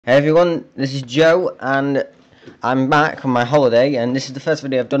Hey everyone, this is Joe, and I'm back on my holiday, and this is the first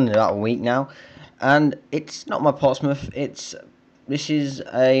video I've done in about a week now, and it's not my Portsmouth, this is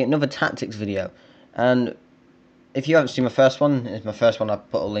another tactics video, and if you haven't seen my first one, it's my first one. I've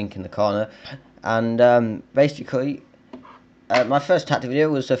put a link in the corner, and basically, my first tactic video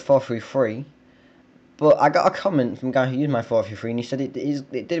was a 4-3-3, but I got a comment from a guy who used my 4-3-3, and he said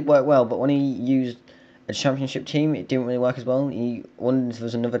it did work well, but when he used a championship team, it didn't really work as well. He wondered if there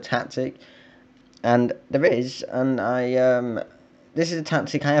was another tactic, and there is, and this is a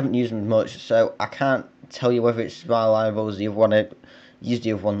tactic I haven't used much, so I can't tell you whether it's reliable as the other one. I've used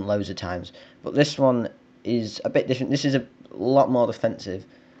the other one loads of times, but this one is a bit different. This is a lot more defensive,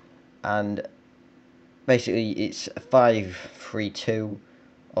 and basically it's a 5-3-2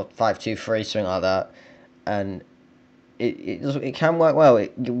 or 5-2-3, something like that, and it can work well.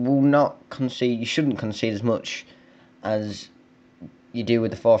 You will not concede. You shouldn't concede as much as you do with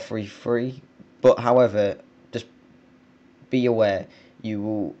the 4-3-3. But however, just be aware you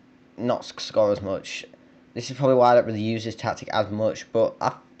will not score as much. This is probably why I don't really use this tactic as much. But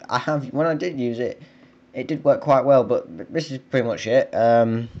I have, when I did use it, it did work quite well. But this is pretty much it.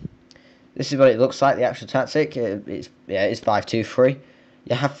 This is what it looks like. The actual tactic. It's 5-2-3.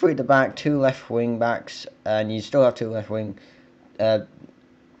 You have three at the back, two left wing backs, and you still have two left wing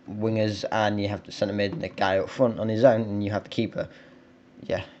wingers, and you have the centre mid and the guy up front on his own, and you have the keeper.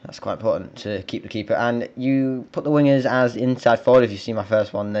 Yeah, that's quite important to keep the keeper. And you put the wingers as inside forward. If you see my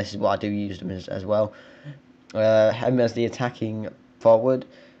first one, this is what I do use them as well. Him as the attacking forward.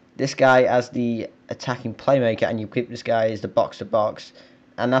 This guy as the attacking playmaker, and you keep this guy as the box to box.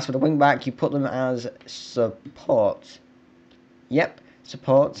 And as for the wing back, you put them as support. Yep,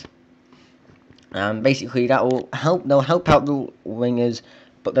 support. Basically that will help. They'll help out the wingers,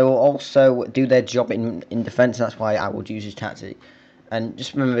 but they will also do their job in defence. That's why I would use this tactic. And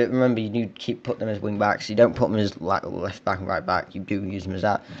just remember, you do put them as wing backs. You don't put them as like left back and right back. You do use them as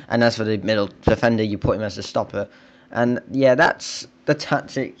that. And as for the middle defender, you put him as a stopper. And yeah, that's the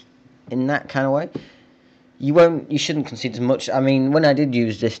tactic in that kind of way. You shouldn't concede as much. I mean, when I did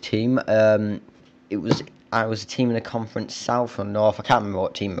use this team, I was a team in the Conference South or North. I can't remember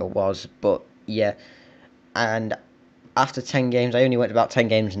what team it was, but yeah. And after 10 games, I only went about 10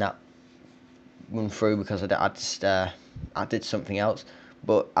 games in that run through because I did something else.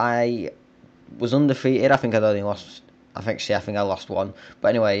 But I was undefeated. I think I'd only lost. I think I lost one. But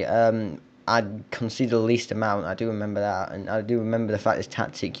anyway, I conceded the least amount. I do remember that, and I do remember the fact this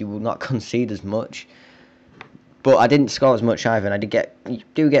tactic you will not concede as much. But I didn't score as much either, and you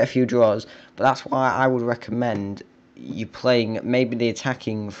do get a few draws. But that's why I would recommend you playing maybe the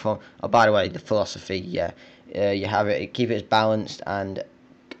attacking for. Oh, by the way, the philosophy, yeah, you have it. Keep it as balanced, and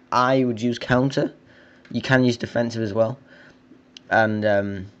I would use counter. You can use defensive as well. And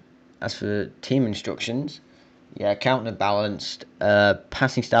as for the team instructions, yeah, counter balanced.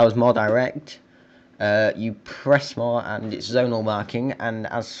 Passing style is more direct. You press more, and it's zonal marking. And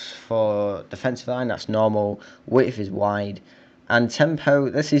as for defensive line, that's normal. Width is wide, and tempo.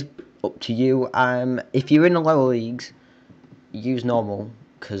 This is up to you. If you're in the lower leagues, use normal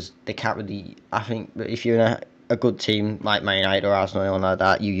because they can't really. I think if you're in a good team like Man United or Arsenal or anyone like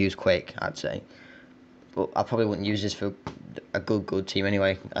that, you use quick. I'd say, but I probably wouldn't use this for a good team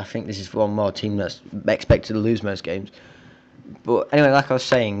anyway. I think this is one more team that's expected to lose most games. But anyway, like I was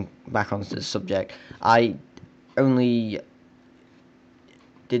saying, back onto the subject, I only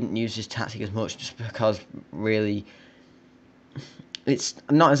didn't use this tactic as much just because really it's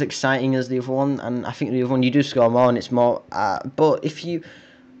not as exciting as the other one, and I think the other one you do score more and it's more. But if you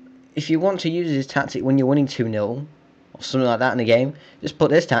want to use this tactic when you're winning 2-0 or something like that in a game, just put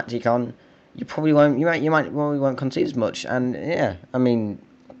this tactic on. You probably won't. Probably won't concede as much, and yeah, I mean.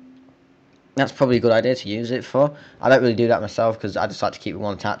 That's probably a good idea to use it for. I don't really do that myself because I just like to keep it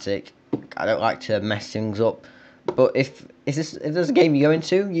one tactic. I don't like to mess things up. But if there's a game you go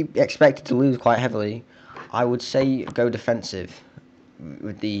into, you expect it to lose quite heavily, I would say go defensive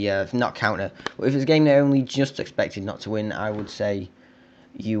with the not counter. But if it's a game they're only just expected not to win, I would say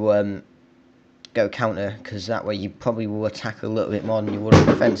you go counter because that way you probably will attack a little bit more than you would on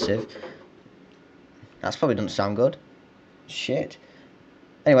defensive. That's probably doesn't sound good. Shit.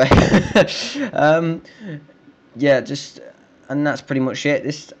 Anyway, yeah, and that's pretty much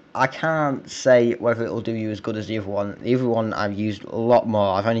it. I can't say whether it'll do you as good as the other one. The other one I've used a lot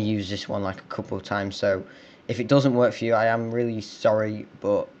more. I've only used this one like a couple of times, so if it doesn't work for you, I am really sorry,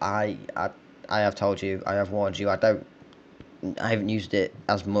 but I have told you, I have warned you. I haven't used it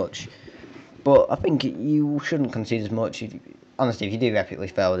as much, but I think you shouldn't concede as much. honestly, if you do epically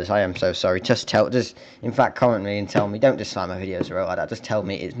fail with this, I am so sorry. Just in fact, comment me and tell me. Don't dislike my videos or like that. Just tell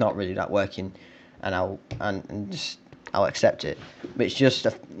me it's not really that working, and I'll accept it. But it's just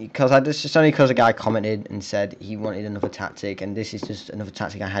because it's just only because a guy commented and said he wanted another tactic, and this is just another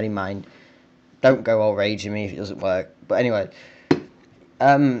tactic I had in mind. Don't go all raging me if it doesn't work. But anyway,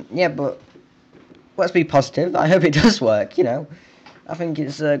 yeah, but let's be positive. I hope it does work. You know, I think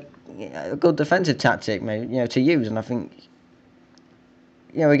it's a good defensive tactic, maybe, to use, and I think,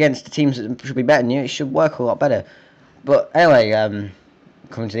 against the teams that should be better than you, it should work a lot better. But anyway,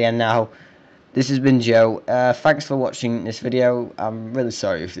 coming to the end now. This has been Joe. Thanks for watching this video. I'm really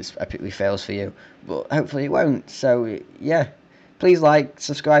sorry if this epically fails for you, but hopefully it won't. So yeah, please like,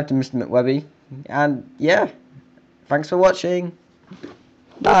 subscribe to Mr. McWebby, and yeah, thanks for watching.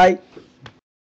 Bye.